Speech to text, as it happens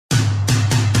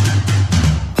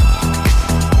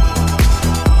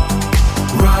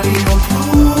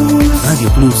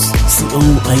פלוס,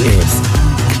 COIS.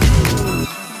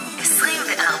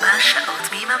 24 שעות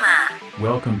ביממה.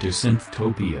 Welcome to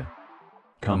Synthtopia.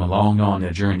 Come along on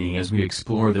a journey as we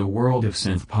explore the world of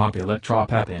synth pop,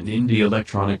 electropop, and indie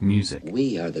electronic music.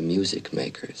 We are the music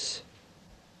makers,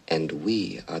 and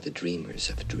we are the dreamers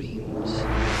of dreams.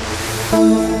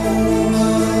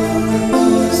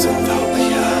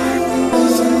 Synthtopia,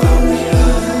 Synthtopia,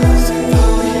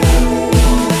 Synthtopia.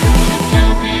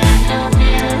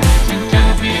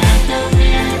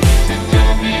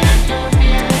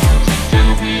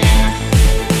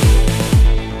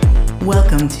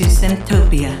 Welcome to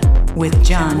Synthtopia with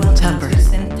John Tupper.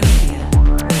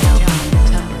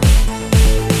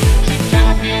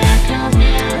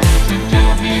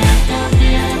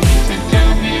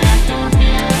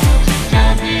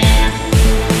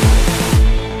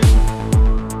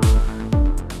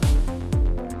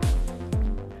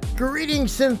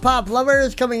 Greetings, synth pop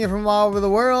lovers coming in from all over the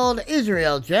world: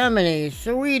 Israel, Germany,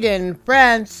 Sweden,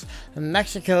 France,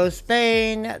 Mexico,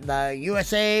 Spain, the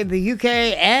USA, the UK,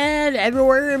 and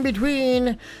everywhere in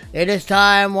between. It is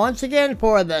time once again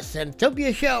for the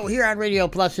Synthtopia Show here on Radio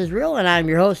Plus Israel, and I'm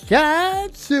your host,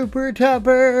 John Super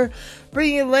Tupper,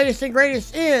 bringing you the latest and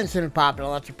greatest in synth pop and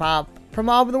electro pop from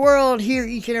all over the world here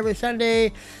each and every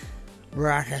Sunday,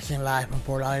 broadcasting live from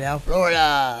Fort Lauderdale,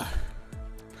 Florida.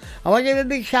 I want to give a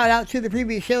big shout out to the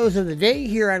previous shows of the day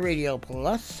here on Radio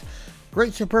Plus.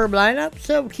 Great superb lineup,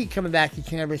 so keep coming back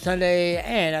each and every Sunday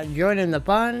and joining the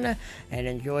fun and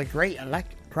enjoy great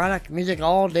electronic music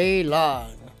all day long.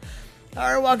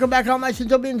 Alright, welcome back all my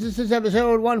Synthopians. This is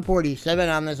episode 147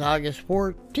 on this August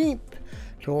 14th,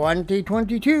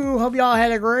 2022. Hope y'all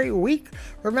had a great week.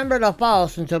 Remember to follow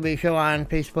Synthtopia Show on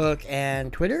Facebook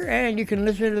and Twitter, and you can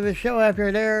listen to the show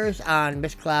after theirs on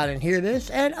Mixcloud and Hear This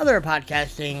and other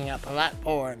podcasting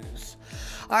platforms.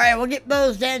 Alright, we'll get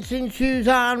those dancing shoes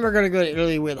on. We're going to go to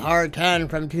Italy with Hard 10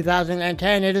 from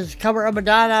 2010. It is a cover of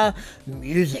Madonna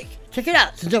music. Check it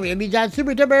out. Synthtopia meets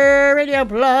Super Tupper Radio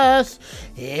Plus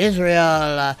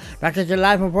Israel. Broadcasting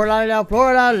live from Fort Lauderdale,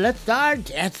 Florida. Let's start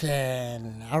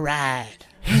dancing. Alright.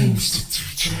 Hey, Mr.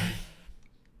 DJ,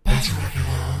 about to rock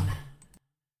along.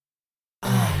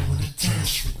 I wanna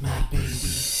dance with my baby.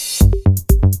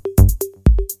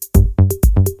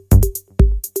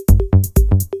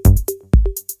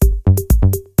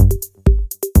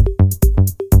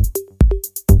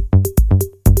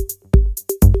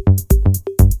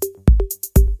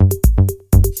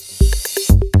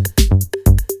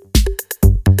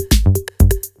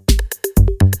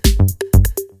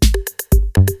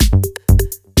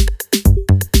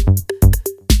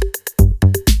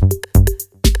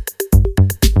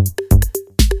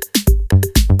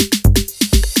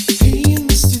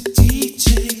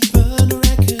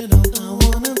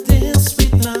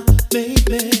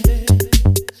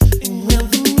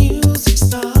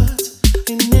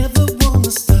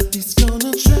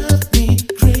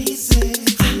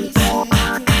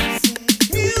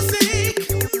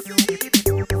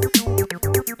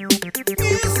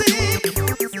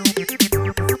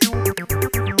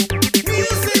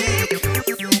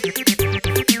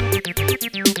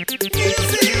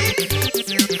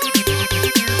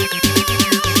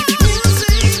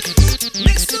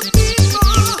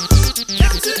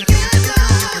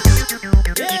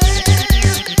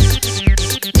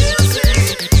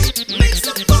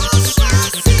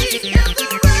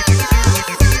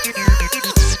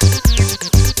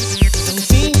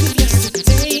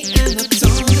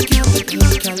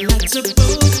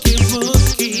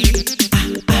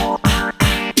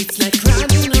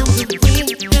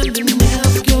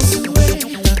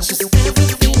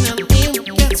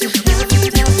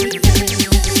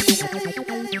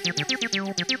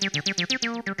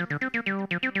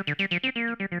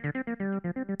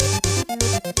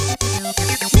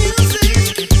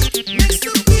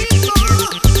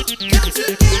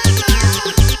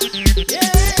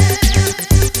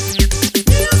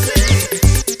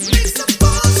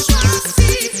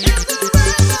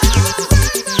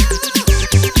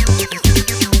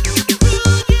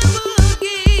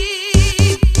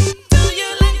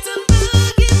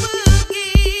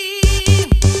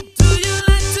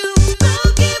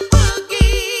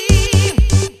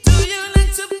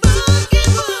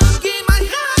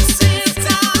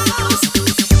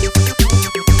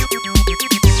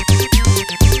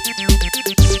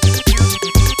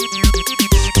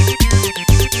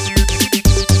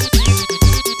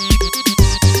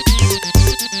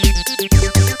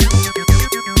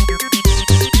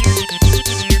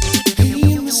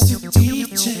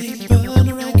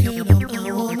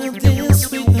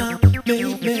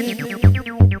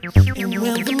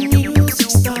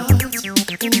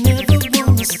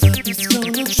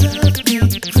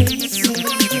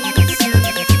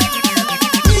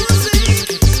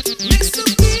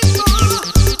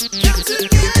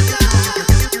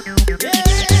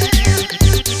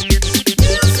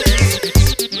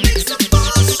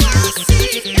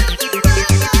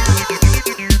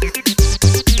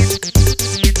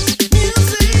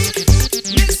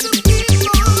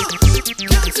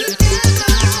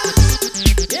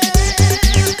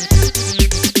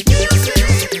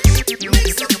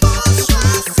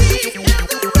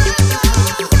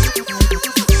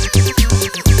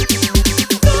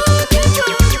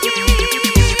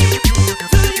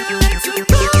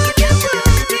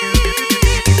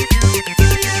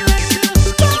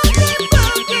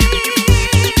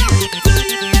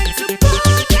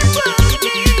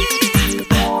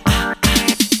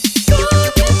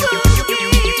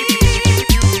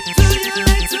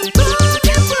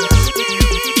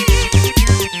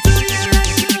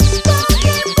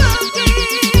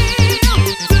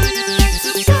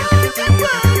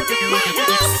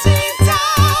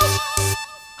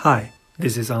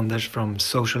 This is Anders from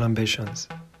Social Ambitions.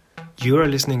 You are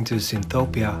listening to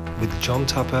Synthopia with John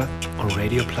Tupper on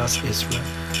Radio Plus Israel.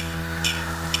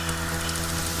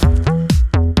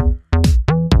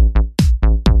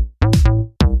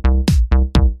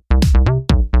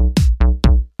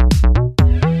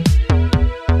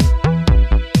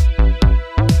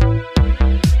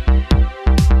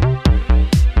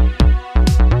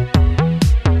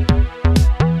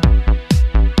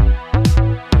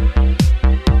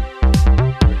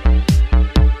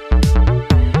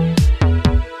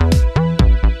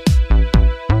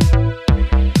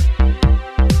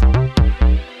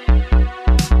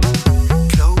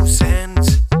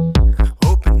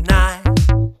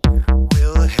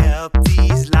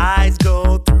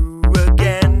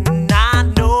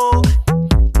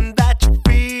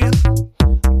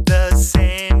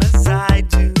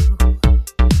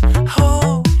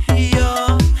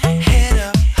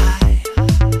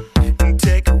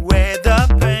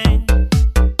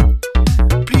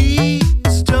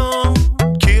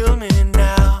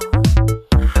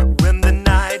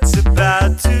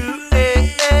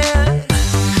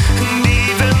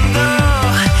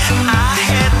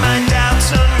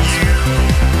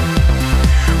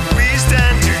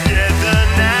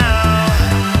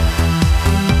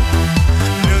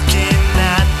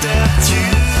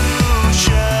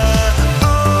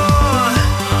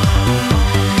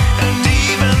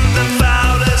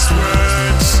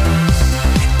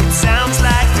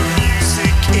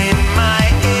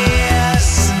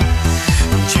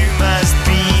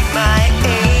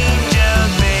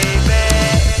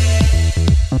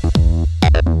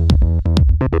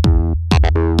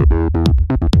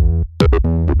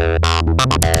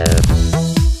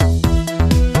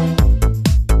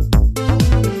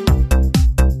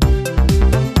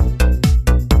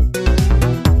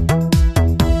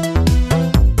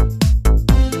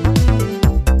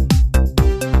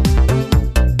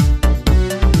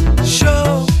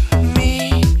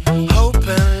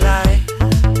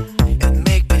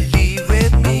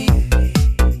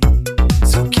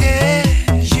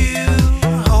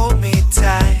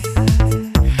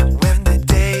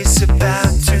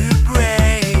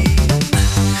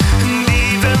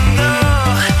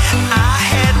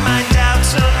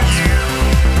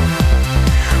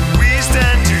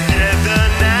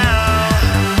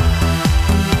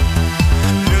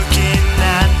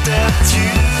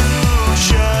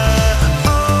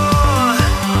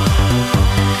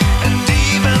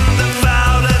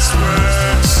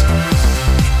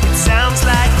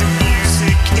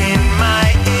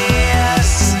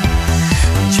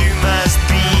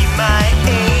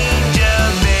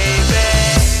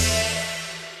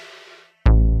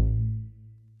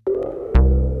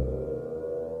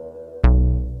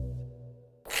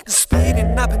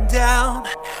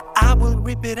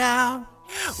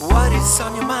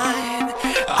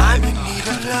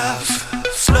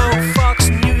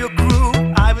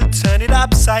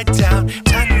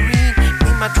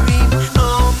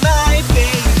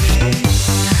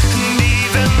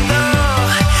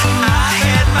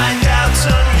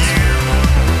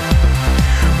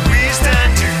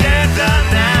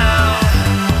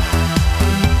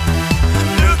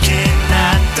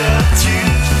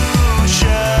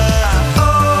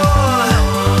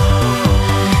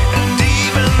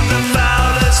 Even the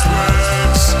foulest word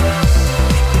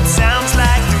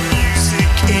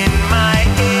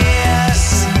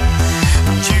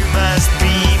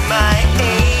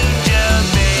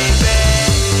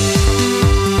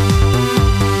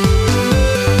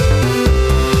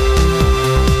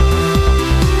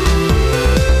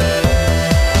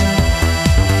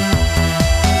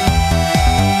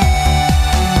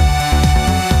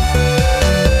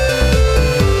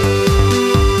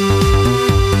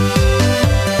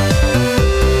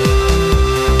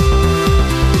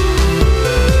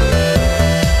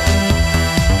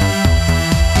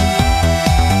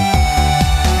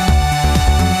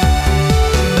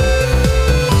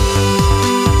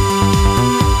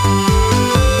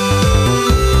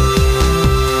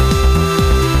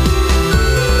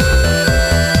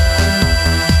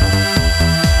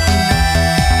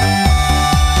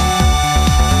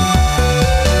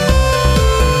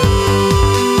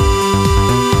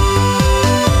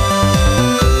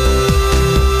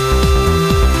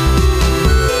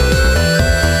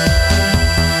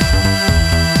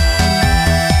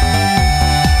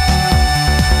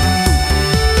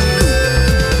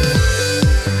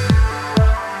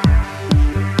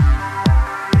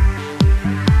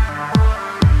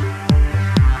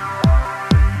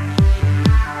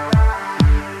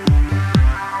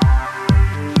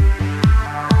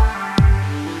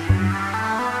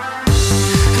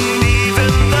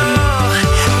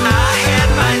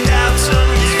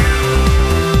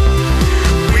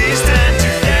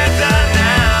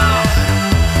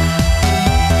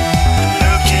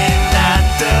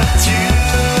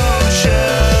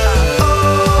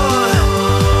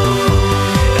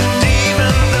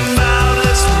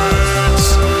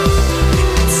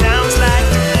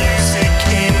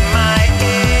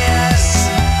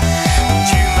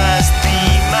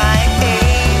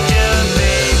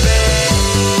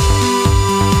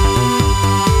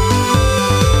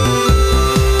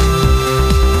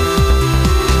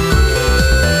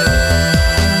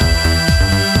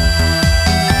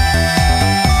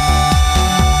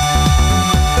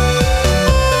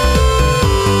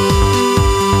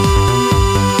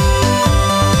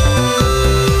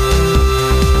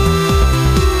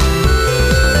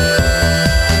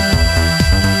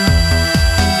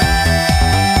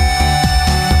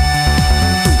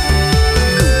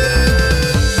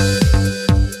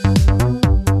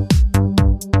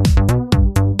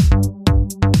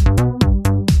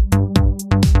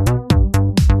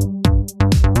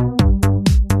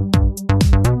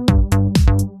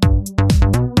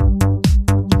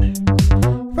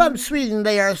Sweden,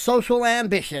 they are Social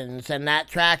Ambitions, and that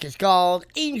track is called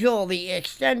Angel, the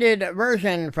extended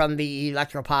version from the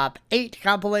Electropop 8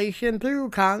 compilation through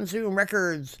Consume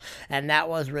Records, and that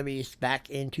was released back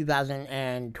in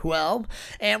 2012.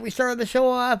 And we started the show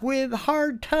off with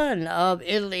Hard Ton of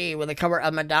Italy with a cover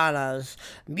of Madonna's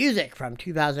Music from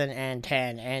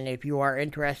 2010. And if you are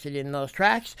interested in those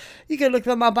tracks, you can look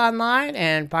them up online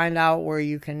and find out where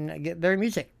you can get their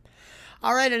music.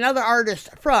 All right, another artist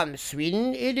from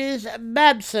Sweden, it is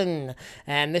Babson,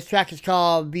 and this track is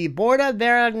called Vi båda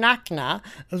var nakna.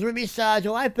 It was released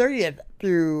July 30th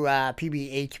through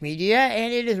PBH Media,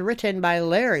 and it is written by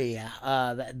Larry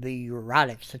of the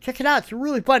Erotics. So check it out, it's a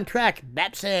really fun track.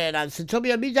 Babson on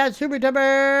Syntopia Media Super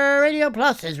Duper Radio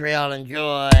Plus Israel.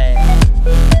 Enjoy.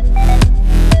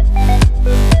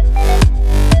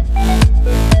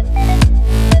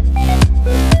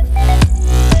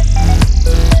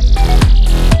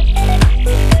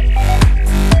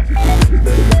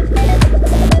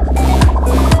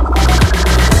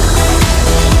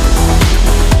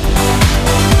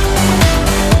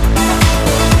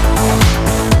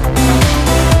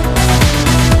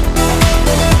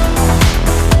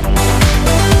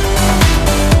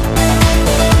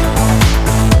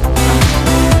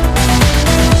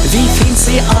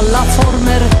 Alla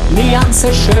former,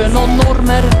 nyanser, skön och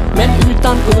normer. Men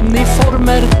utan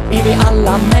uniformer är vi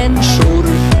alla människor.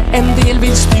 En del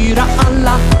vill styra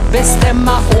alla,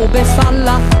 bestämma och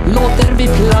befalla. Låter vi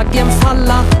plaggen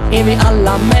falla, är vi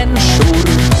alla människor.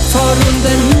 För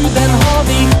under huden har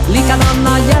vi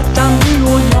likadana hjärtan, du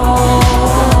och jag.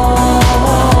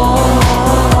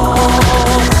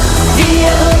 Vi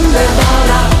är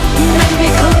underbara, men vi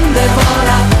kunde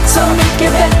vara så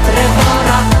mycket bättre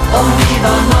bara om vi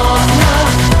var nakna.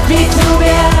 Vi tror vi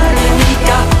är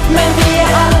unika, men vi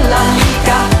är alla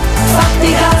lika.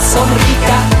 Fattiga som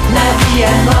rika, när vi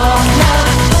är nakna.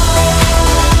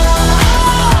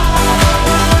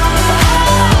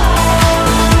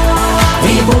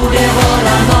 Vi borde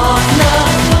vara nakna.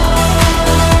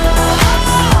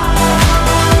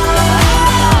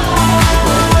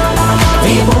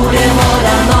 Vi borde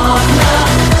vara nakna.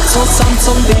 Så sant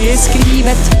som det är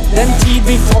skrivet, den tid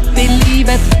vi fått i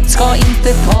livet ska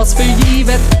inte tas för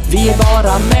givet. Vi är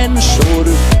bara människor.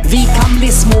 Vi kan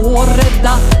bli små och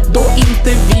rädda då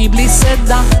inte vi blir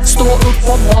sedda. Stå upp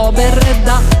och var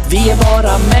beredda. Vi är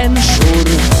bara människor.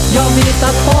 Jag vet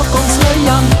att bakom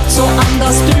slöjan så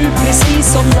andas du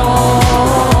precis som jag.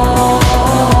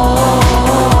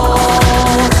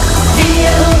 Vi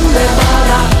är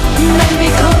underbara, men vi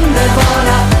kunde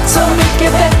vara så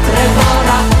mycket bättre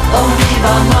bara om vi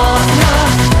var nakna.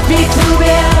 Vi tror vi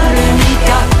är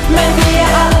unika, men vi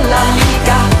är alla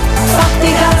lika.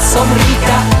 Fattiga som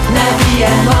rika, när vi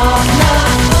är nakna.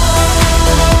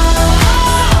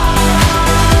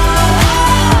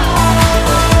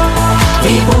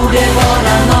 Vi borde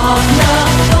vara nakna.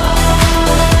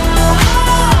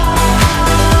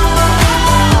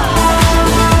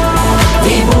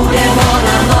 Vi borde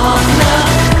vara nakna.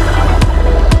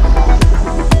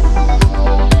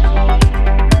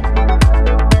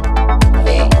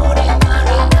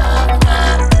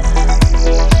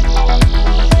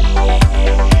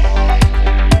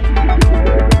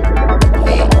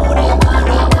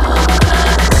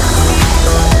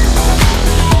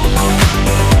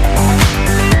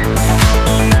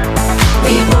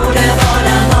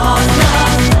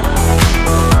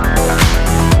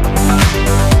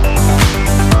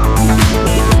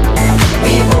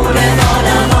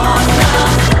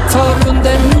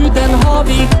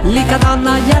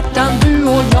 Likadana hjärtan, du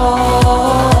och jag.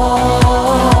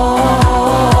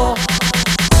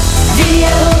 Vi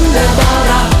är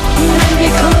underbara, men vi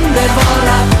kunde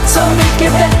vara så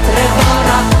mycket bättre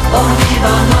bara om vi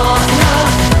var nakna.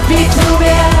 Vi tror vi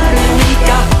är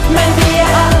unika, men vi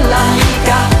är alla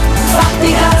lika.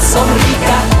 Fattiga som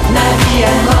rika, när vi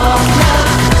är nakna.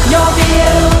 Ja, vi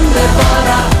är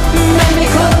underbara, men vi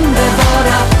kunde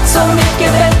vara så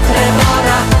mycket bättre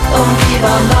bara om vi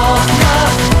var nakna.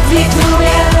 Vi tror vi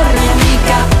är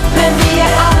unika, men vi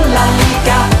är alla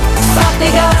lika.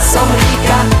 Fattiga som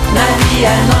rika, när vi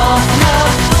är nakna.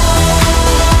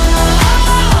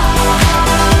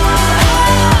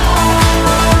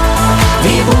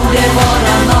 Vi borde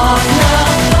vara nakna.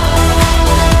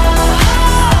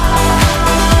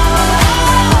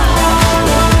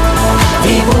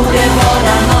 Vi borde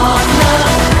vara nakna.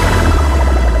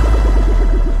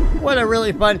 What a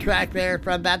really fun track there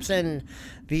from Babson.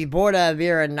 Viborda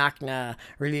Vera Nakna,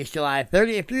 released July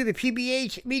 30th through the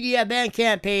PBH Media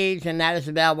Bandcamp page, and that is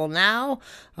available now.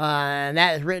 And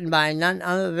that is written by none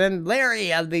other than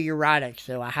Larry of the Erotics.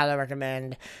 So I highly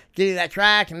recommend getting that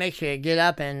track and make sure you get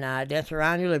up and dance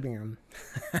around your living room.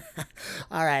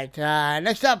 All right,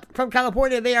 next up from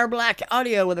California, they are Black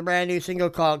Audio with a brand new single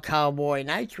called Cowboy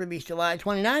Nights, released July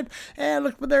 29th, and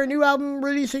look for their new album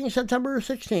releasing September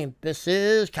 16th. This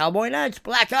is Cowboy Nights,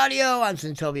 Black Audio on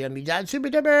Syntopia Media Super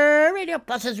Duper Radio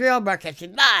Plus Israel,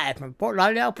 broadcasting live from Fort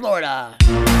Lauderdale, Florida.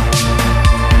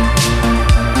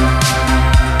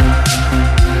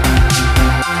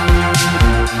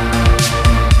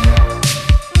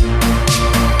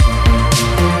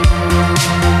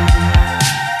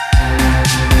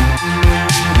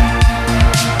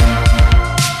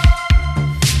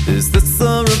 Is this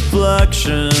a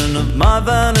reflection of my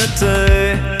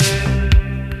vanity?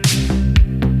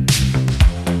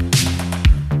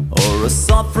 Or a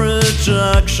soft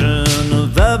rejection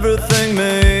of everything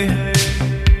me?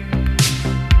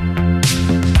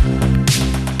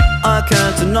 I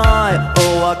can't deny,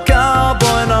 oh, our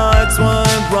cowboy nights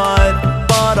weren't right,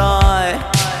 but I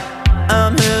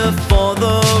am here for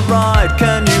the ride.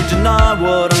 Can you deny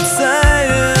what I'm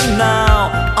saying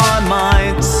now? I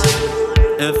might,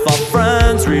 if our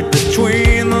friends read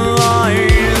between the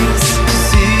lines.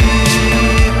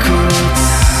 Secrets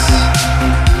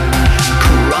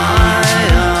cry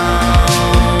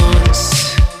out.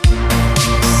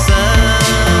 Severance,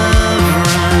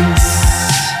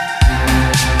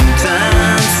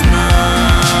 dance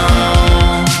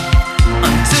now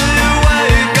until you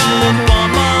wake up on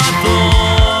my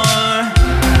floor,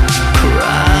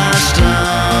 crashed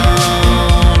out,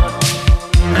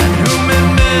 and who may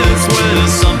miss with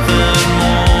something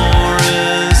more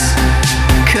is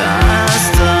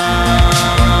cast out.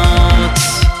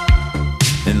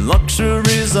 In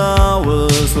luxury's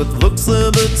hours with looks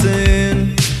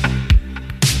libertine,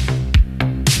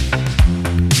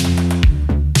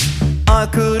 I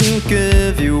couldn't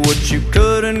give you what you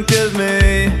couldn't give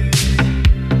me,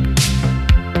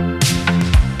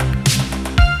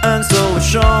 and so it's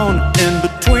shown in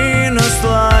between us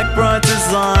like bright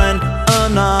design,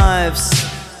 knives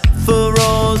for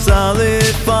Rose Alley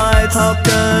fights. How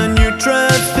can you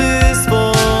tread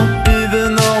peaceful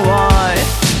even though I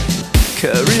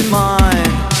carry mine?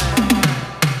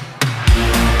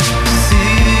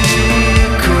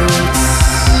 Secrets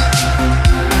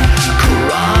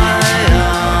cry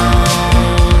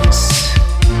out.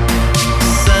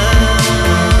 Severance,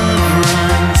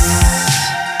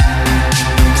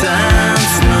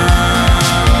 dance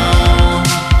now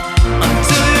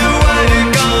until you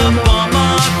wake up on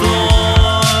my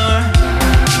floor,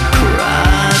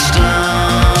 crashed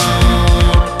out,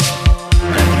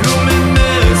 and who may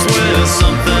miss with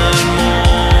something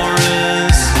more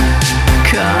is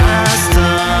cast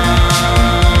out.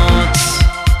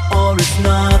 Or it's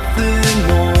nothing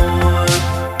more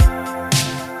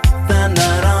than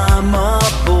that I'm a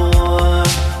boy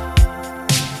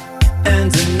and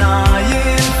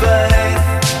denying faith,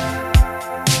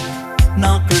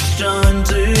 not Christian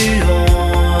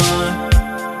Dior.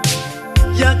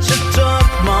 Yet you took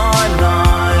my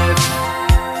knife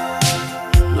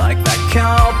like that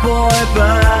cowboy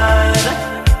bad,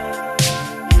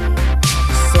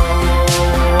 so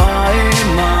I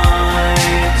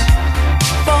might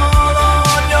fall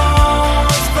on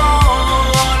yours,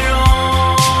 fall on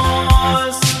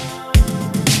yours.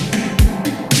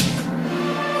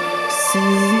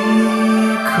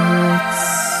 Secrets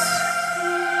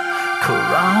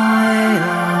cry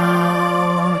out.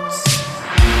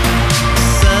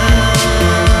 Severance,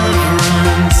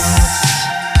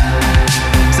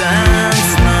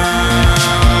 dance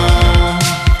now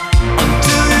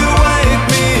until you wake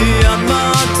me at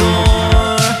my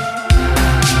door,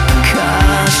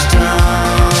 cashed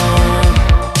out,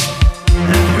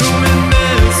 and who may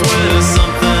miss with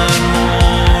something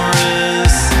more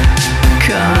is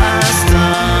cast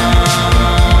out.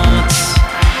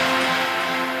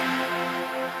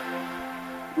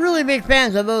 Really big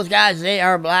fans of those guys. They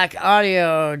are Black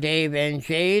Audio, Dave and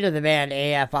Jade of the band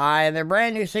AFI, and their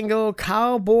brand new single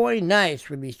Cowboy Nights,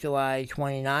 released July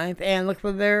 29th, and look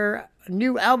for their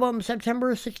new album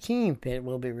September 16th. It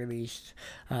will be released.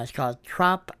 It's called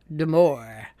Trop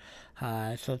d'Amour.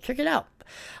 So check it out.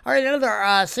 All right,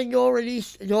 another single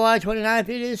released July 29th.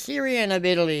 It is Syrian of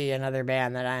Italy, another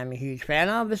band that I'm a huge fan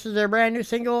of. This is their brand new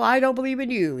single, I Don't Believe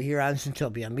in You, here on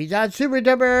Syntopia Media Super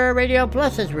Duper Radio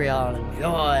Plus Israel.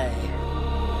 Enjoy.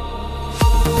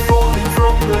 Falling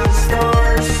from the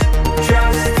stars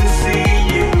just to see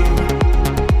you.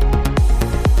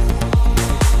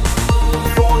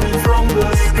 Falling from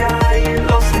the sky,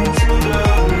 lost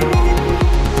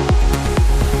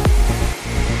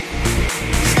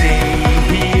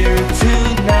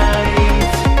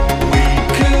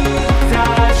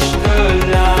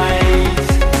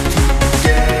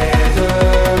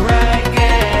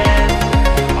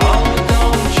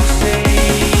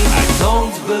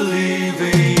believe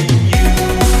in you.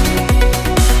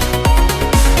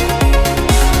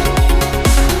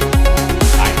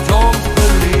 I don't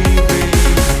believe in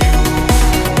you.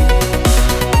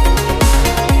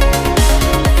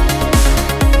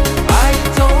 I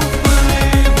don't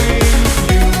believe in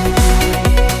you.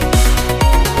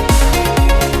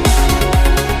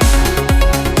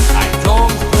 I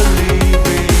don't believe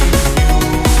in you.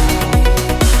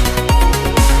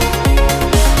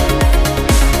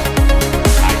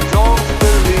 I don't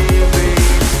believe in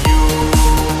you.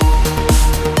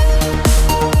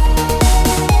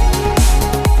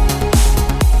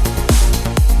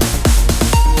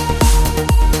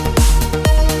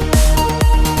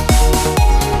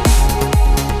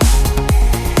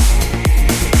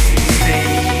 Stay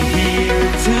here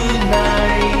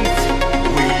tonight.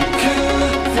 We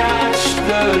could touch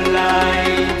the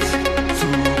light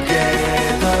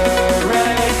together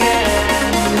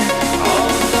again. Oh,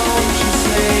 don't you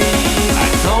say I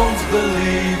don't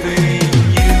believe in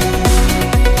you.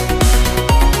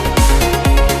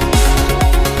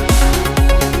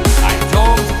 I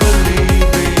don't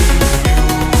believe in you.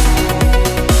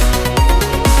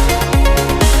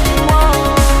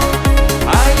 Whoa,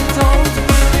 I don't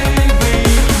believe in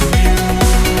you.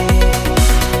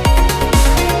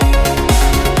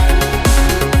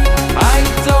 I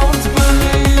don't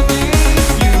believe in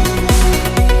you.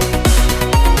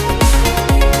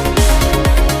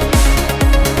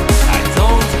 I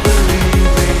don't believe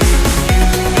in you.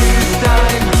 This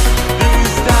time,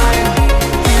 this time,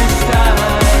 this time.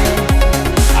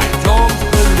 I don't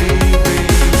believe in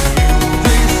you.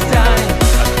 This time,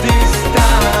 this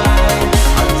time.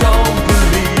 I don't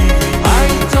believe in you. I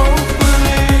don't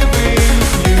believe in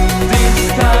you. This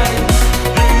time,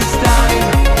 this time,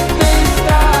 this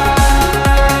time.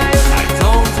 I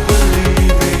don't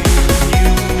believe in you.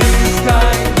 This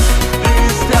time,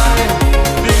 this time,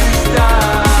 this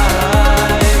time.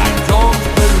 I don't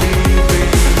believe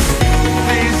in you.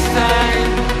 This time,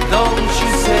 don't you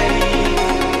say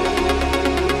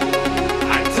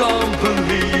I don't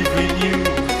believe in you.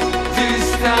 This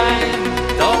time,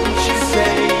 don't you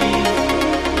say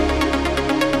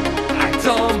I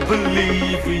don't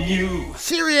believe in you.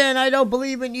 Syrian, I Don't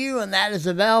Believe in You, and that is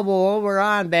available over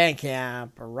on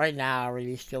Bandcamp right now,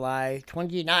 released July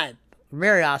 29th.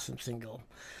 Very awesome single.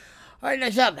 All right,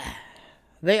 next up,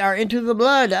 they are Into the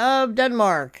Blood of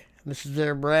Denmark. This is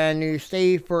their brand new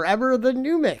Stay Forever, the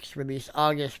new mix, released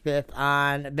August 5th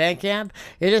on Bandcamp.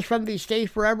 It is from the Stay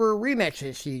Forever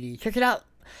Remixes CD. Check it out.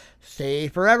 Stay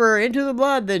Forever, Into the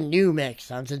Blood, the new mix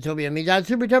on Syntopia Meets on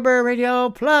Supertuber Radio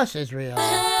Plus Israel.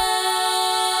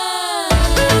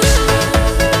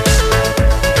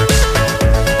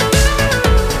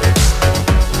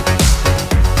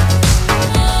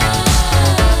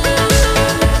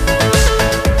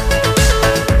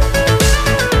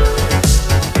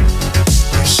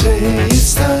 You say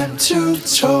it's time to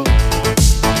talk.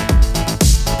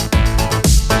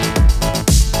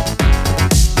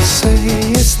 You say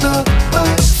it's not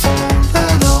my fault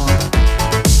at all.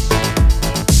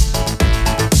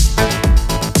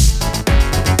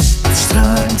 It's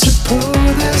time to put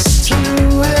this to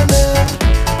an end.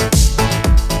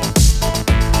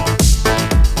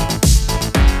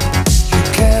 You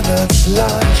cannot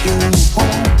lie, you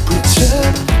won't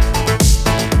pretend.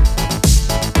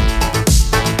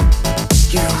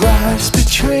 Your eyes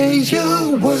betray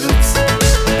your words.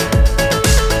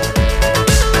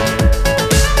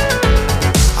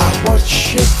 I watch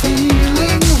you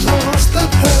feeling lost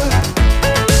and hurt.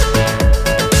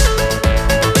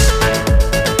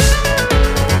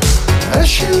 As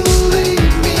you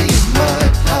leave me, my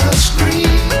heart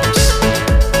screams.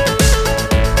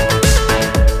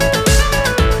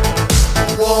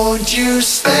 Won't you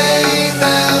stay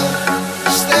now?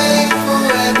 Stay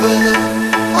forever.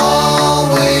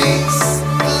 Always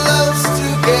close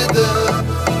together.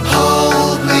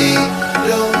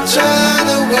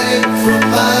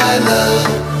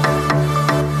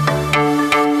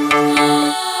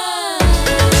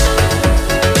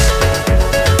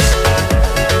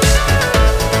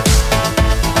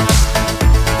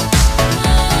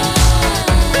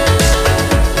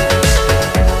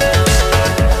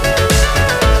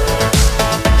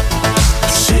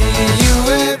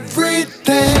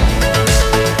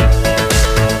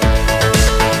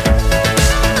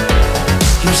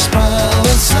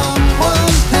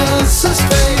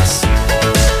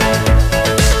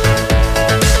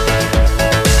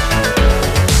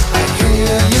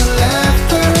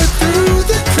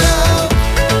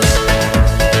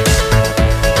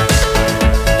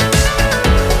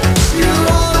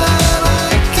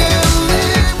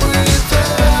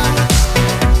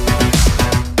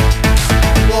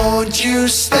 you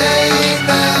stay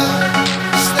now,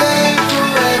 stay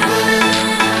forever,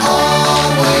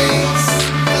 always,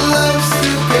 love's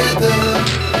together.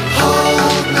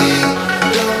 Hold me,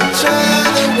 don't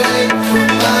turn away from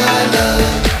my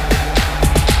love.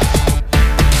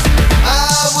 I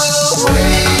will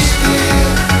wait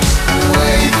here,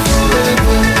 wait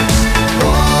forever,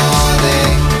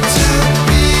 wanting to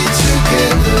be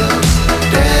together.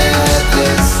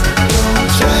 Deathless, don't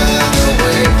turn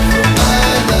away from my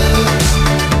love.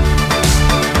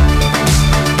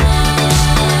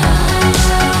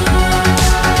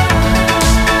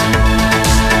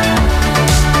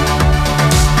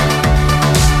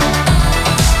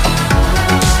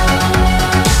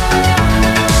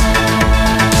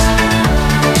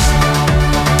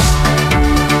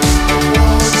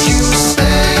 Won't you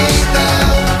stay now,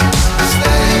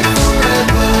 stay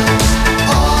forever,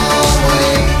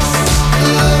 always,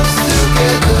 love's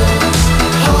together.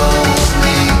 Hold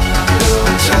me,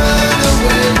 don't turn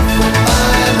away from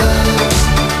my love.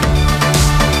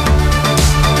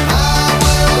 I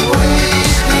will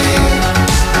wait here,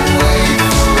 wait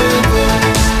forever,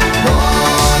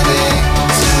 wanting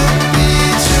to be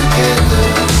together.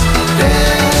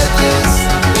 Deathless,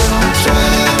 don't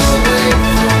turn away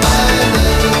from my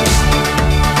love.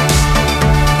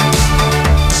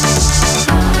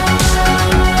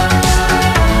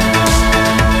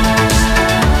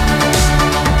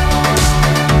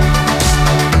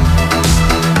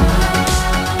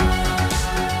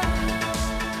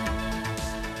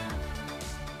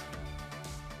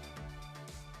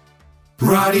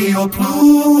 Radio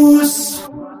Plus.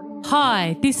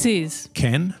 Hi, this is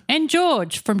Ken, and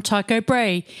George from Tycho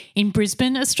Brahe in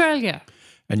Brisbane, Australia,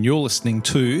 and you're listening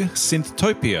to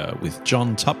Synthtopia with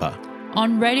John Tupper.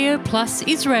 on Radio Plus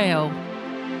Israel.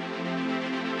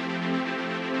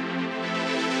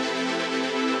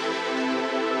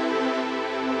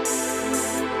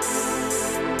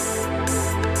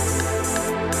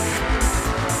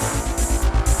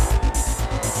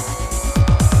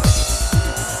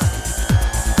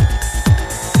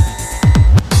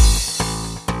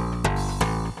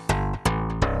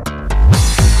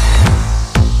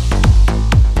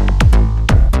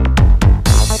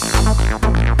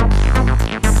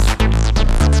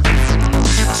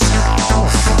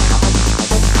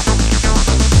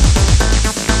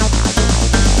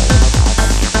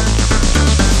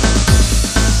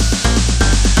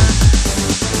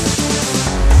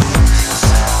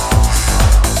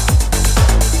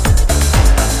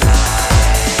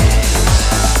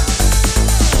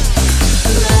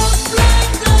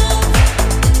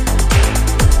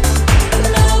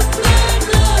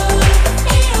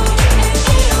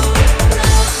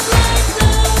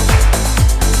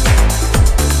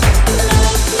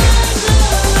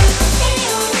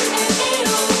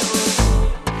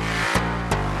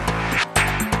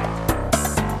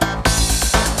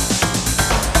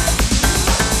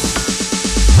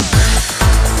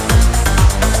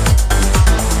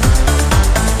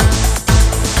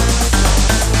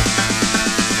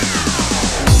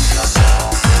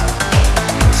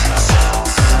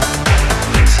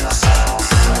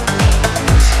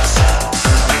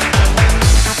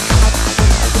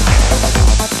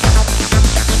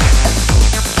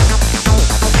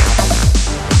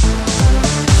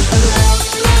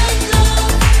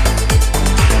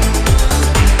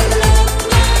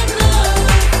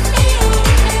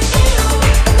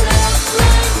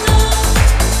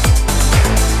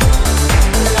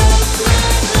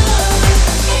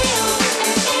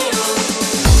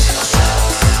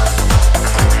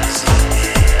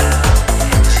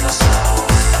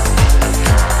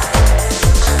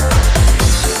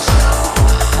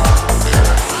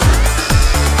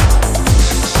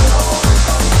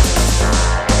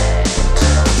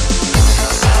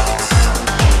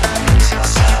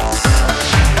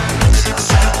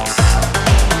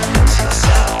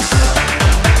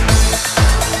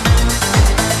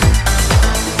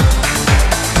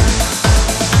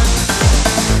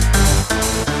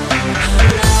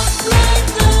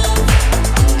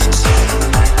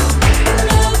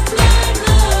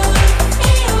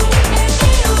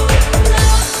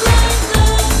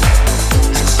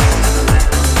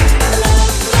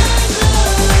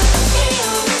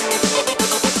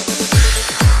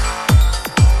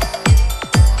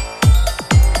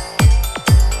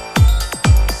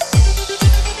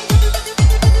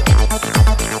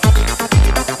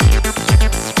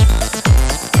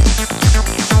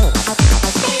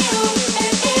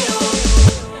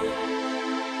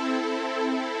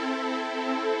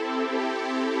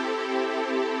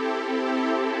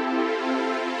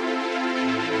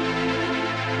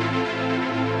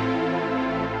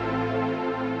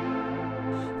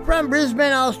 From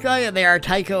Brisbane, Australia, they are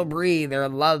Tycho Bree. Their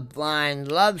Love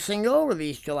Blind Love single,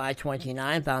 released July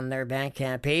 29th on their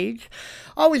Bandcamp page.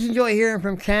 Always enjoy hearing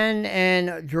from Ken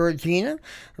and Georgina.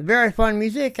 Very fun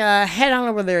music. Head on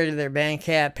over there to their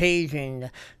Bandcamp page and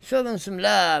show them some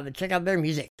love and check out their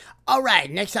music. All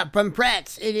right, next up from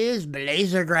Pretz, it is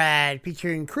Blazergrad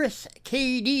featuring Chris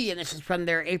KD, and this is from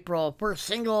their April 1st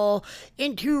single,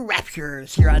 Into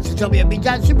Raptures, here on Synthopia Beats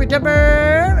on Super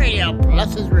Tupper Radio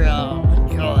Plus Israel.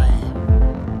 Enjoy.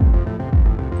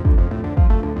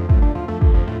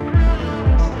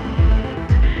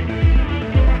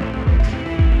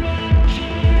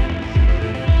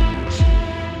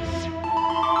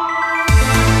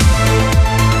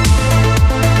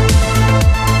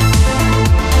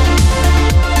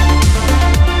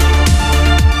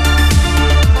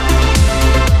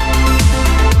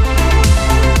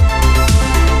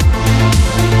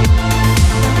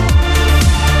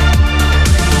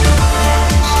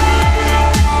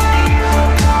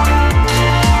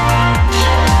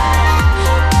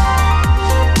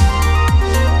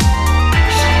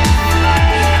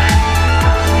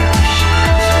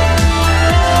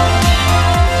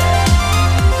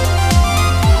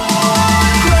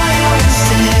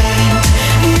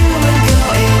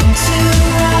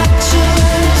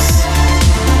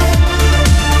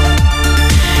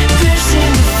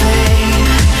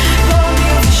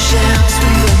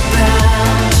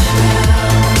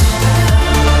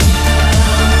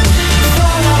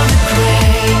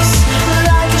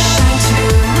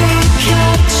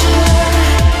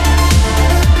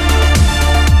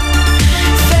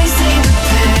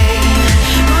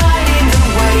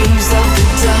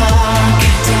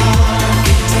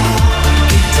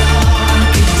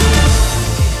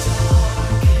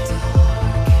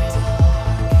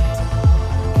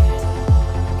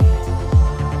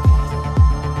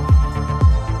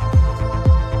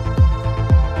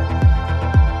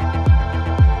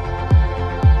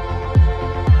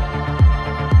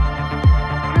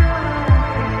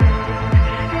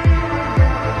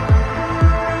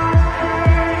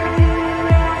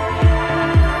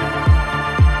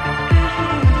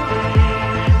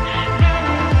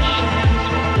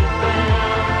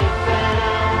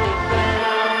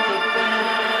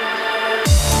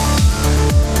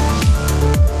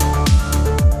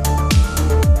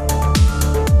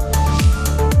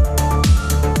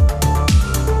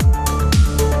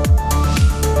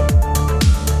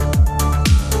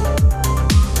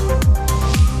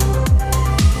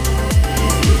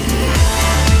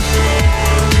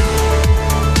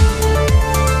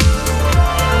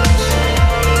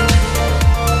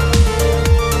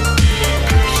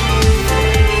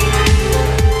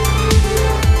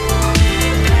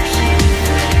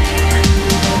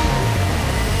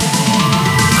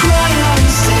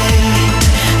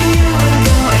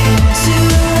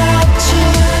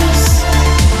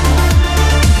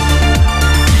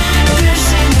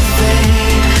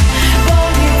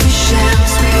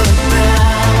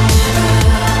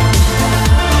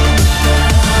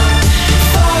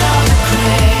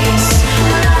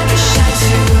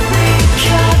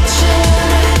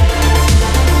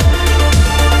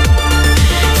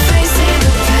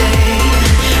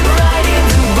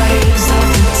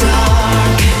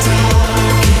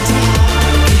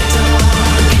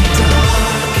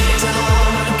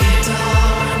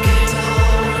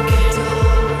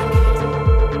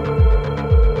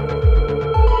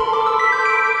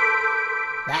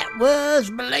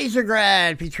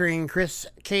 Blazergrad featuring Chris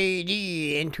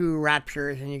KD, Into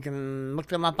Raptures, and you can look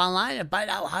them up online and find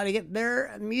out how to get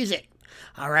their music.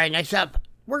 All right, next up,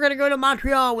 we're going to go to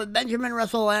Montreal with Benjamin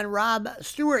Russell and Rob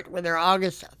Stewart with their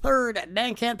August 3rd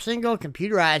Bandcamp single,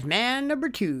 Computerized Man No.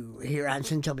 2, here on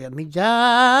Synthopia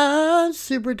Media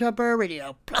Super Tupper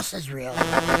Radio Plus Israel.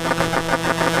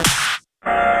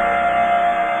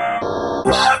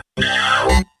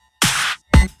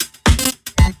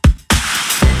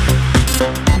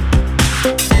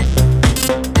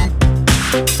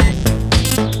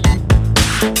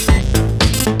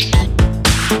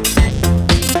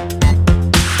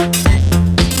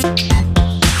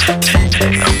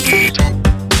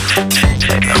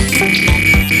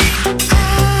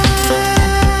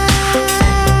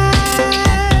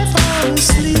 I fall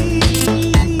asleep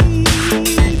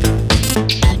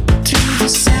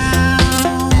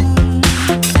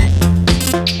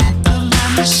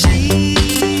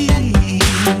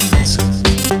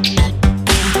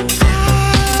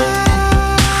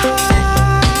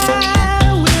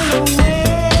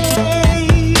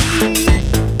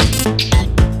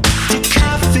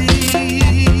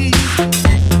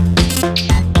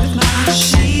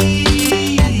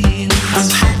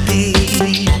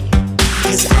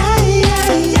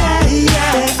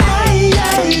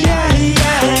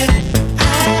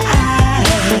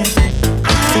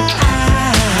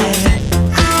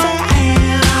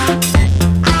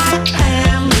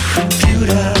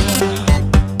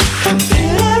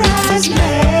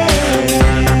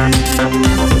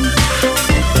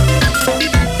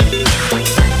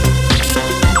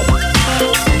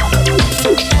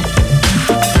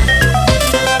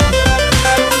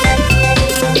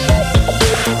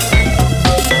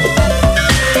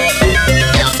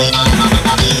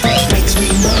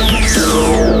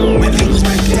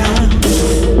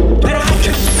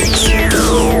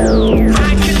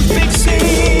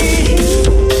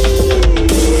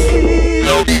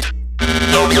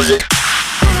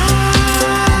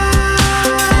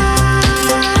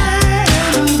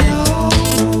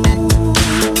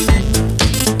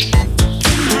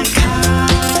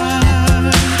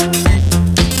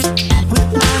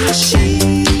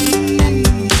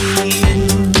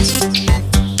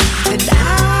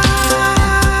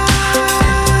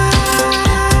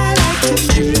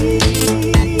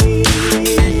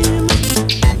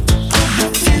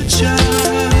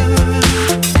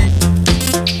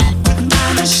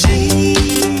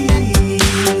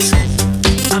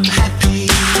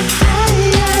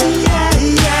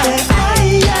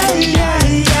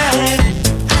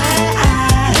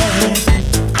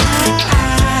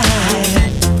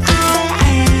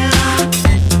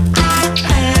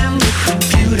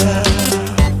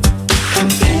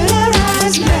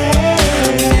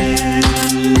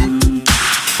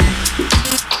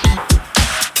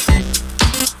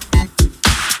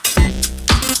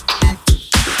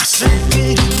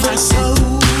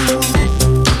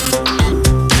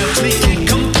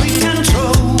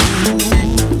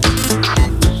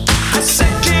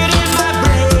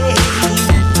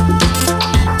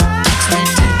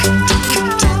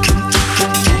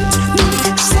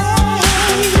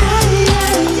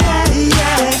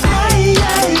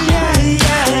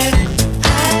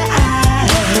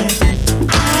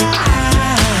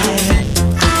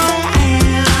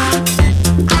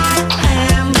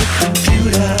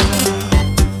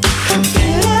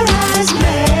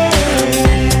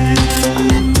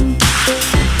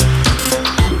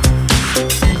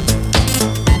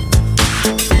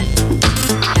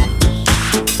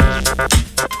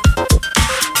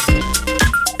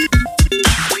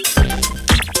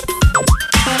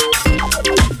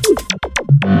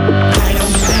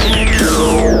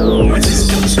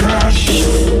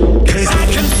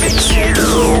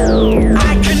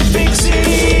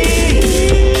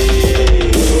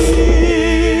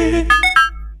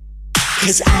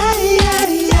 'Cause I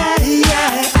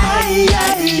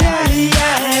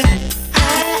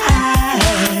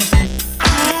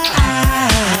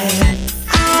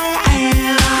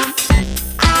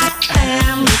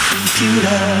am the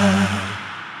computer.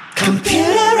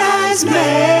 Computerize me.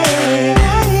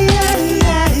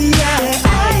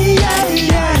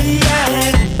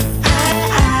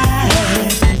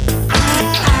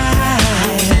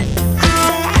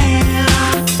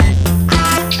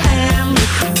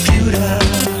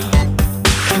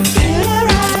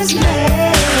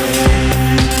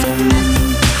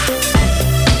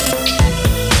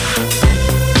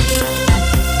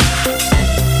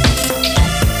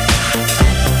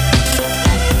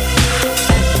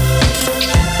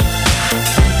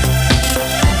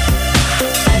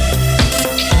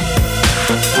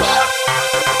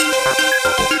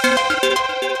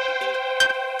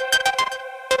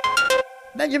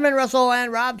 Benjamin Russell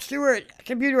and Rob Stewart,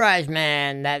 Computerized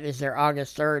Man. That is their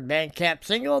August 3rd Bandcamp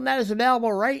single, and that is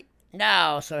available right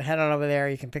now. So head on over there,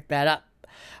 you can pick that up.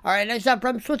 All right, next up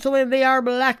from Switzerland, they are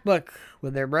Black Book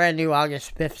with their brand new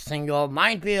August 5th single,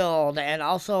 Minefield, and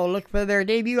also look for their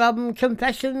debut album,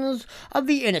 Confessions of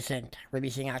the Innocent,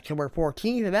 releasing October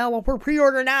 14th, available for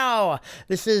pre-order now.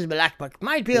 This is Black Book,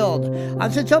 Minefield,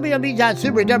 on Syntopia Beats on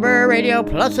Super Dubber Radio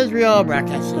Plus Israel,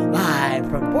 broadcasting live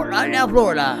from Fort Lauderdale,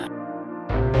 Florida.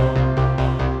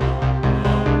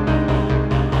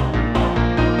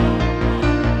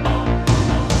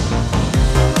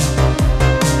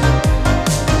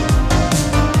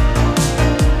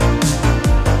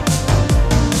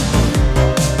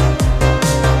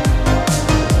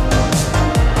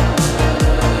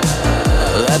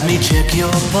 Let me check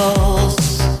your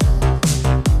pulse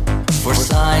for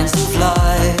signs of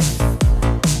life.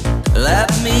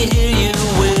 Let me hear you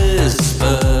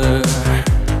whisper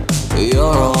you're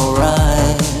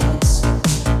alright.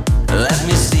 Let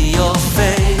me see your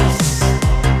face.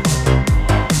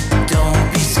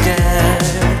 Don't be scared.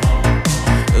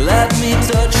 Let me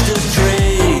touch the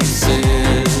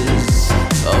traces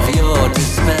of your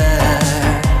despair.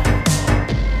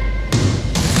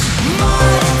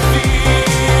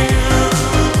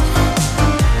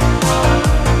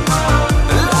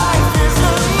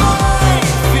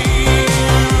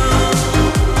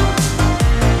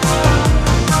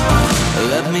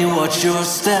 Watch your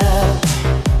step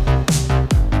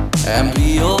and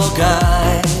be your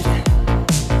guide.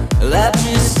 Let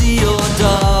me see your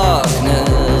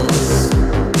darkness,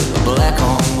 black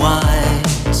on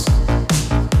white.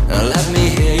 Let me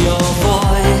hear your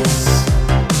voice,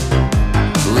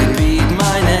 repeat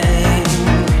my name.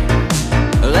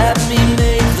 Let me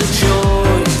make the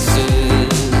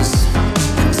choices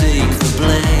and take the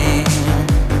blame.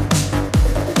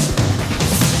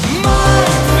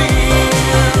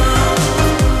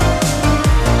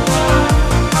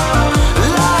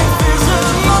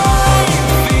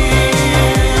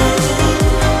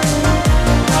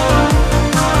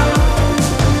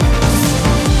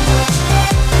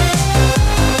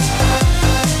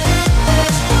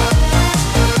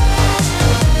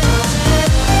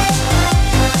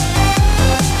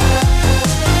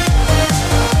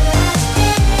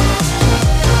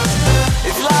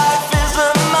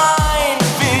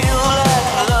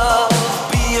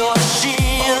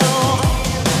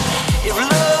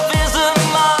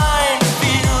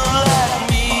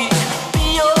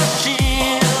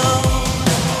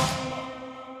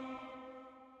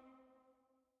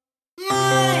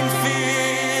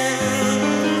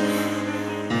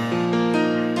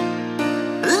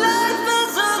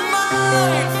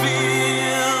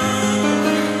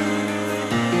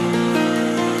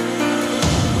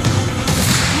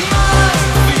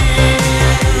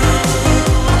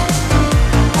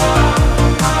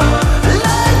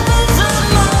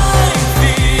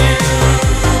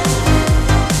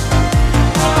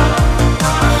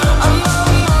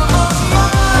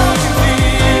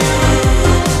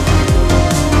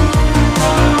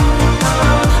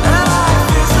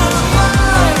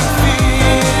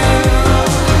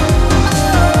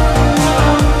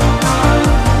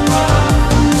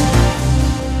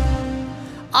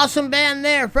 Awesome band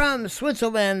there from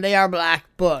Switzerland. They are Black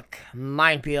Book,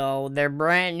 Minefield, their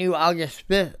brand new August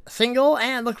 5th single,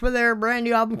 and look for their brand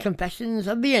new album, Confessions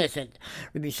of the Innocent,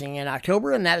 releasing in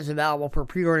October, and that is available for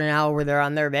pre-order now over there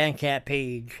on their Bandcamp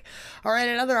page. All right,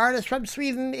 another artist from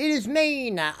Sweden, it is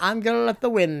Maine. I'm Gonna Let the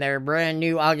Wind, their brand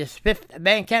new August 5th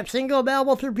Bandcamp single,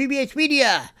 available through PBH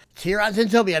Media. It's here on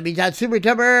Syntopia, beats on Super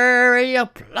Dubber Radio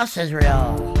Plus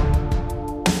Israel.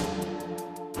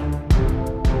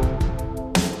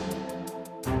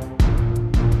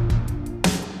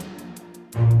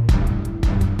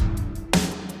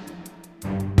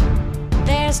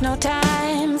 There's There's no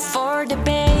time for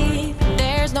debate.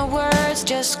 There's no words,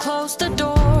 just close the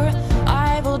door.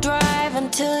 I will drive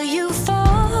until you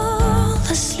fall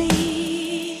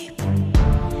asleep.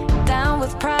 Down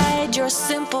with pride, your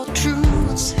simple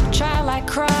truths. Child, I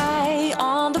cry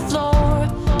on the floor.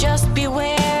 Just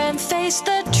beware and face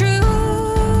the truth.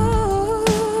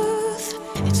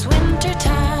 It's winter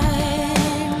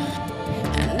time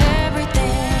and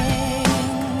everything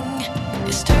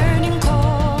is turning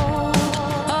cold.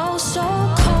 Oh, so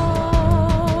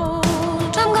cold.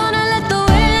 I'm gonna let the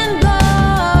wind blow,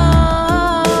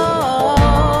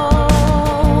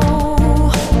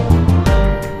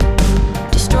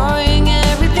 destroying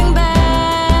everything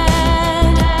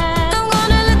bad. I'm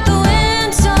gonna let the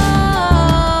wind sow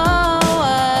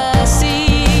a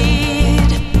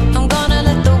seed. I'm gonna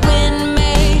let the wind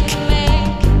make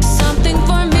something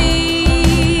for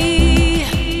me.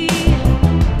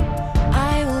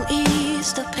 I will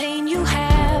ease the pain you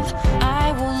have.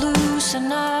 I will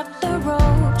loosen up the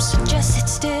ropes. Just sit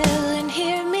still and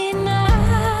hear me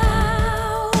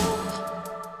now.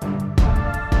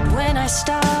 When I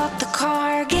stop the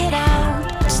car, get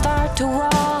out, start to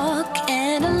walk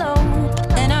and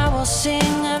elope, and I will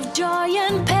sing of joy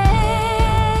and pain.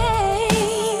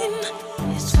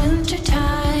 It's winter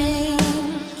time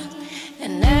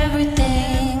and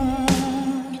everything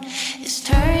is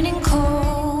turning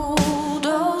cold.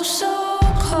 Oh, so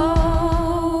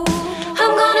cold.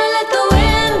 I'm gonna let the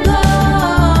wind blow,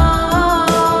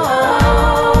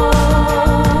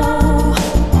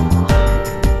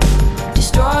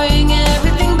 destroying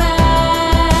everything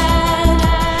bad.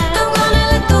 I'm gonna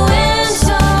let the wind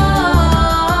sow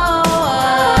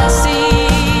a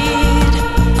seed.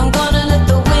 I'm gonna let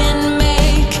the wind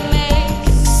make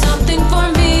something for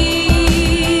me.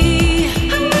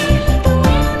 I'm gonna let the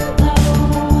wind blow.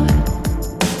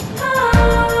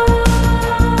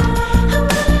 I'm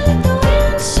gonna let the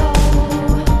wind sow.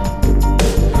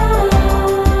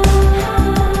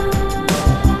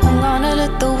 I'm gonna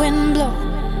let the wind blow,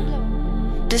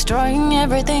 destroying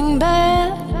everything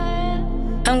bad.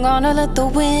 I'm gonna let the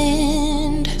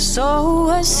wind sow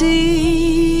a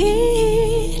seed.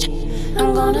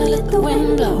 I'm gonna let the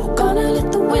wind blow, gonna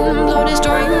let the wind blow,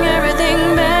 destroying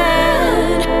everything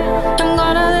bad. I'm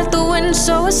gonna let the wind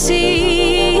sow a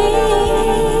seed.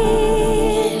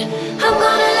 I'm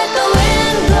gonna let the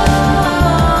wind blow,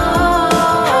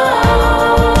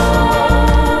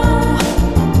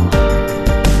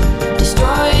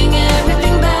 destroying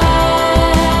everything bad.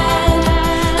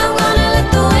 I'm gonna let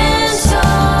the wind sow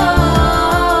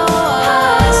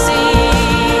a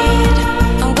seed.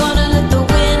 I'm gonna let the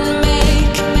wind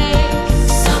make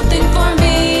something for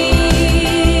me.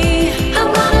 I'm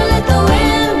gonna let the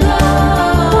wind blow,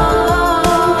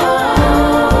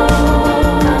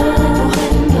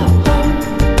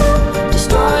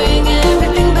 destroying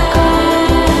everything bad.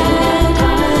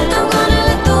 I'm gonna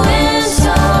let the wind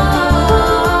sow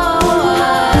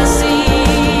a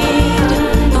seed.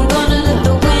 I'm gonna let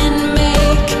the wind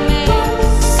make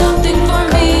something for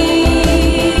me.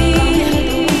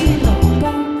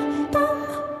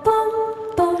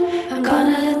 I'm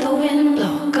gonna let the wind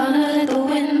blow, gonna let the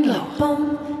wind blow.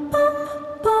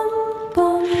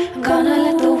 I'm gonna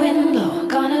let the wind blow,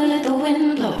 gonna let the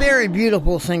wind blow. Very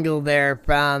beautiful single there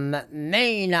from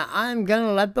Maine. I'm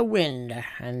gonna let the wind,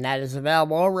 and that is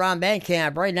available over on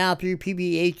Bandcamp right now through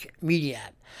PBH Media.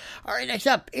 All right, next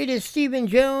up, it is Stephen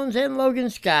Jones and Logan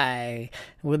Sky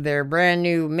with their brand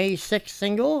new May 6th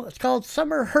single. It's called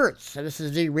Summer Hurts, and this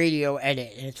is the radio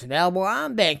edit, and it's available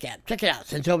on Bandcamp. Check it out,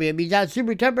 Syntopia Beats Out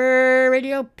Super Tupper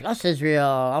Radio plus Israel.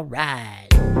 All right.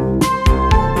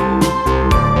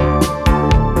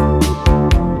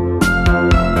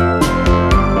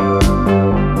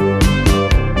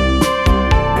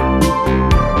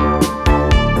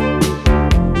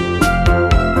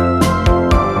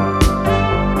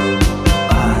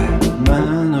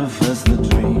 Manifest the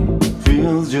dream,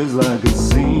 feels just like a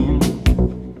scene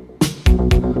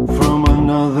from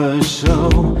another show.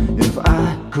 If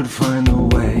I could find a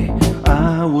way,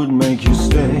 I would make you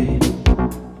stay.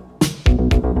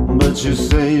 But you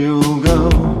say you'll go,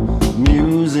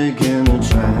 music in a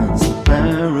trance,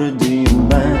 parody in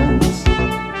bands.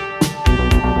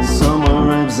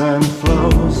 Summer ebbs and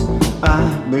flows, I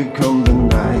become the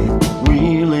night,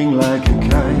 wheeling like a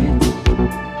kite.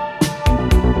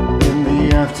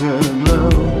 Afterglow,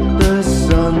 the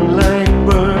sunlight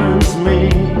burns me.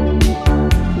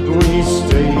 We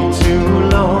stay too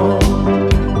long.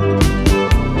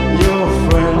 Your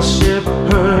friendship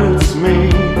hurts me.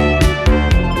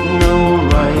 No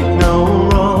right, no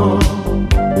wrong.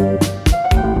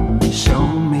 Show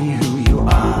me who you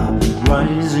are,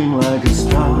 rising like a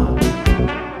star.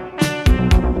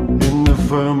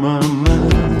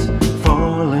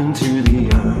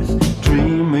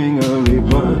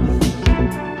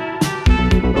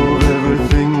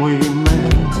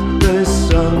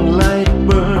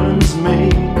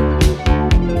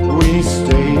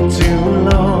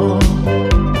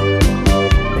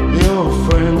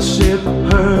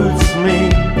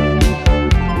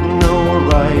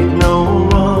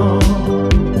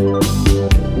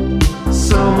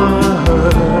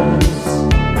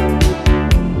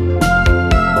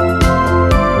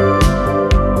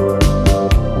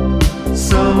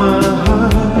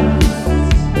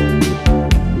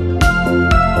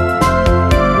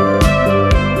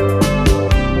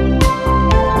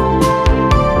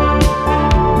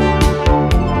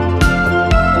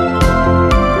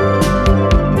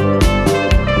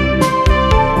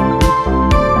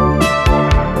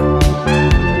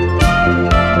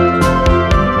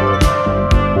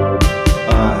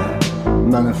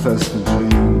 manifest a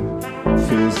dream.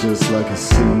 Feels just like a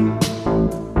scene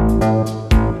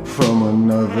from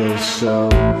another show.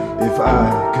 If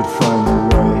I could find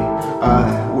a way,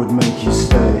 I would make you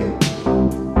stay.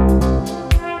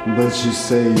 But you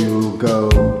say you'll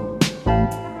go.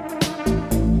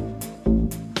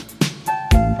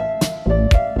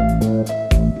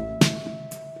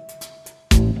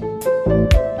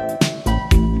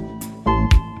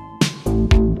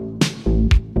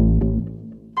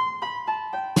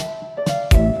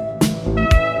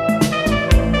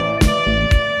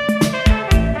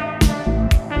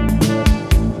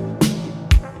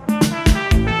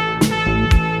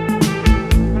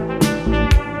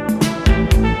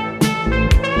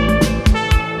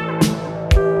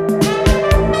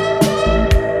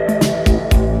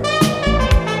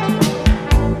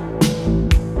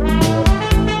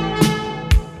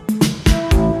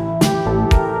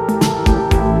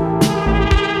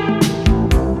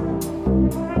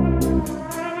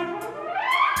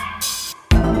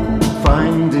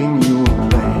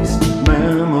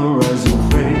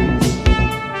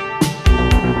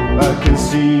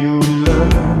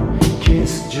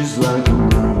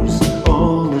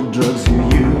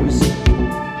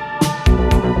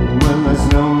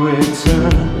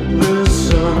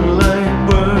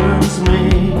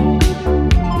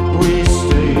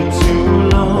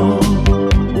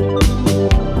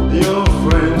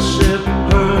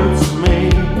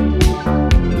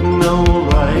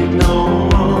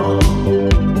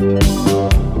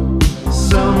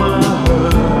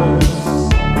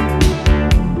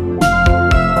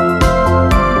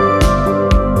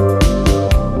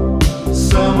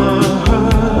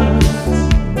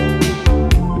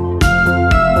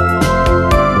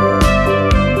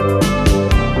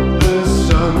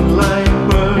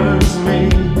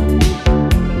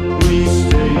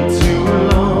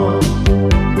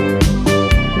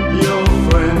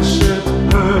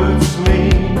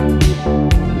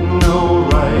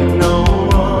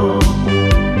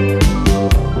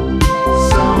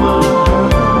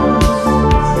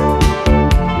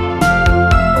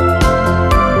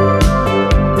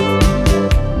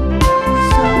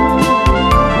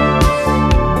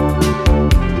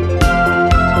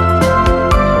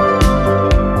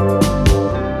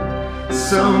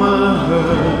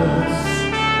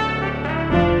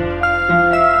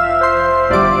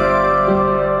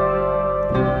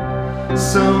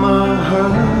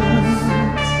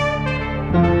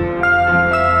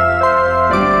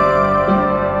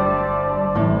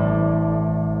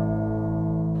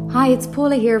 Hi, it's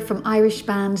Paula here from Irish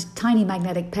band Tiny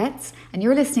Magnetic Pets, and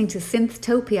you're listening to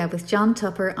Synthtopia with John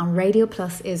Tupper on Radio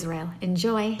Plus Israel.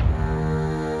 Enjoy.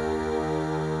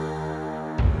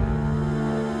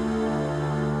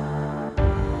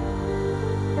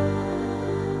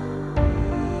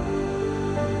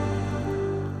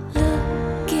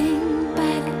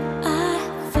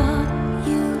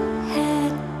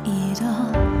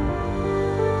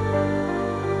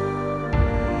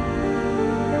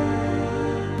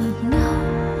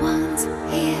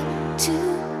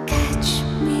 Catch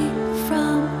me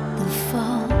from the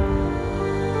fall.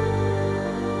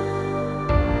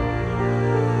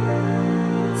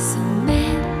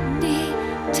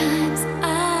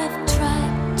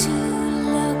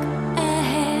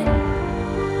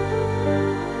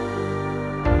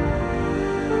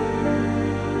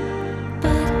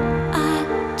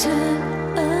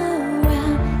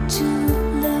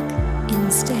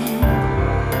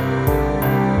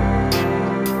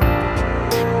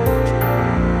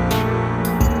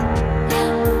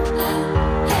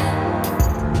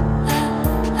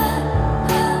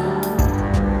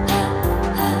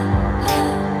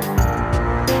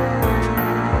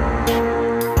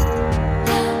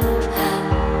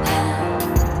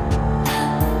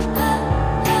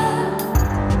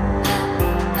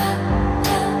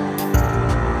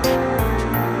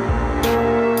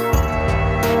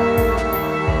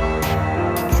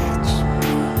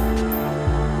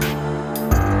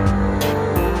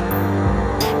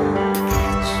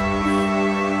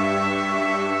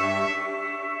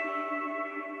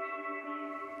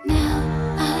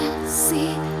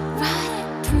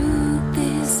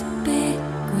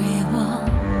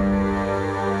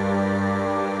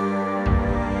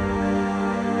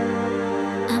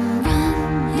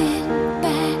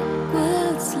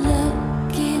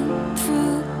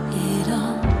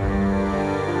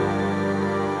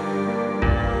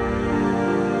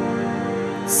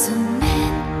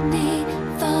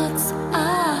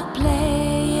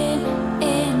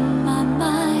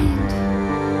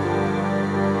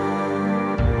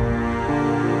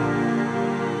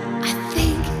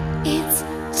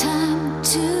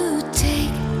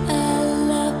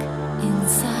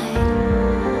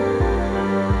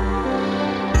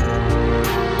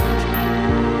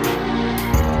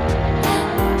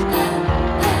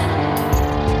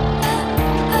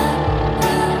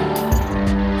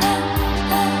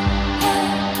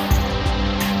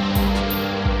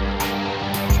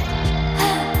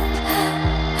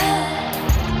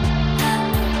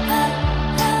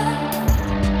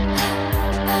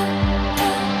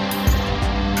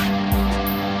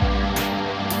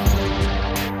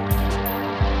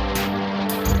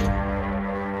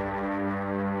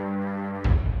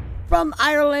 From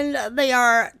Ireland, they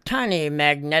are Tiny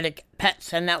Magnetic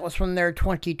Pets, and that was from their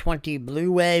 2020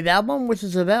 Blue Wave album, which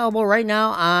is available right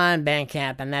now on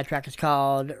Bandcamp, and that track is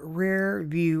called Rear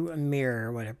View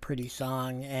Mirror. What a pretty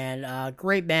song, and a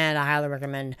great band. I highly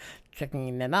recommend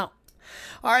checking them out.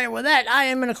 Alright, with that, I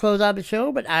am going to close out the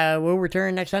show, but I will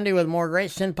return next Sunday with more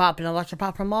great synth pop and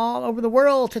electropop from all over the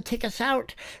world to take us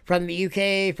out. From the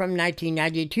UK, from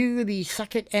 1992, the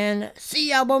Suck It and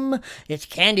See album, it's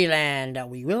Candyland,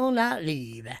 We Will Not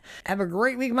Leave. Have a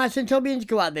great week, my Synthopians.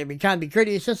 Go out there, be kind, be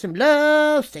courteous, show some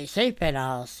love, stay safe, and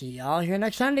I'll see y'all here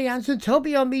next Sunday on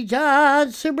Synthopia. Me,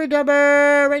 John, Super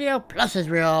Dubber, Radio Plus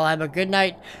Israel. Have a good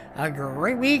night, a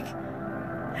great week,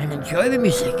 and enjoy the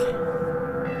music.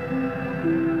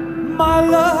 My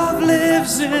love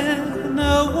lives in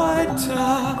a white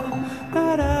tub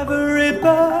that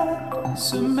everybody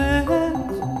cement.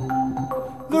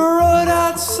 The road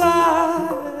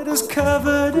outside is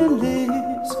covered in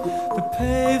leaves. The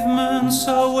pavement's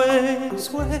always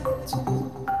wet.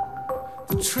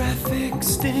 The traffic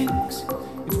stinks,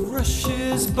 it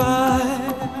rushes by.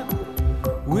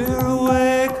 We're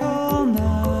awake all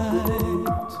night.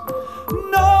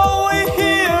 No, we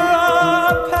hear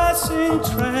a passing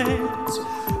trains,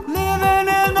 living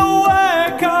in the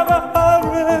wake of a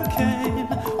hurricane.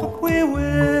 But we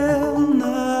will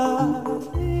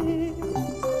not leave.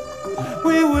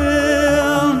 We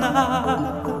will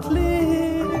not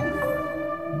leave.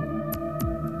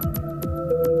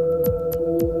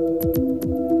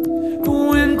 The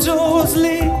windows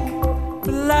leak,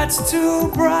 the lights too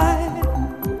bright,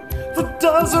 the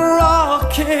doors are all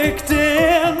kicked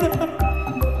in.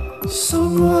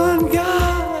 Someone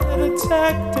got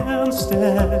attacked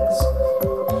downstairs.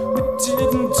 We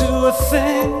didn't do a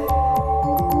thing.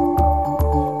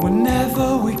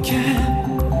 Whenever we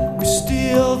can, we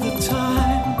steal the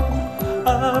time.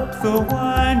 Up the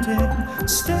winding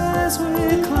stairs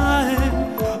we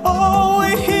climb. Oh, we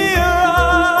hear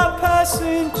our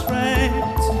passing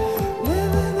trains,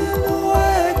 living in the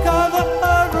wake of a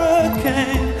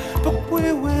hurricane. But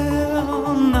we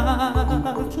will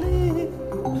not leave.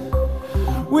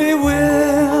 We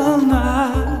will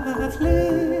not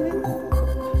leave.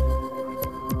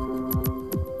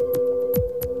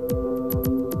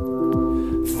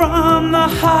 From the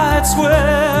heights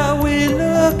where we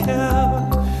look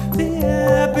out, the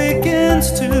air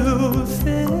begins to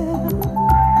thin.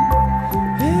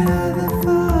 Here the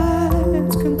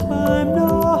vines can climb no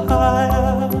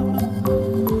higher.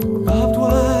 Barbed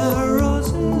wire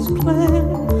roses cling.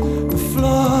 The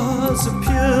floors are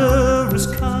pure as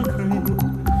concrete,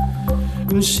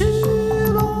 and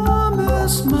she'll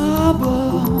almost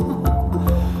marble.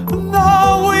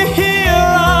 Now we hear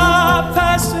our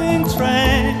passing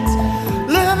trains,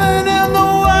 living in the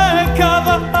wake of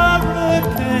a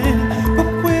hurricane. But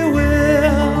we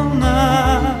will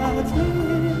not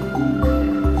leave.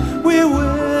 We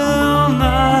will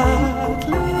not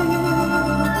leave.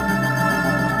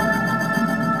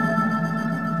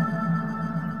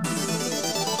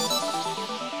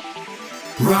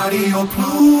 Radio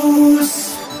Plus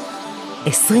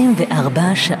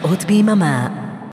 24 שעות ביממה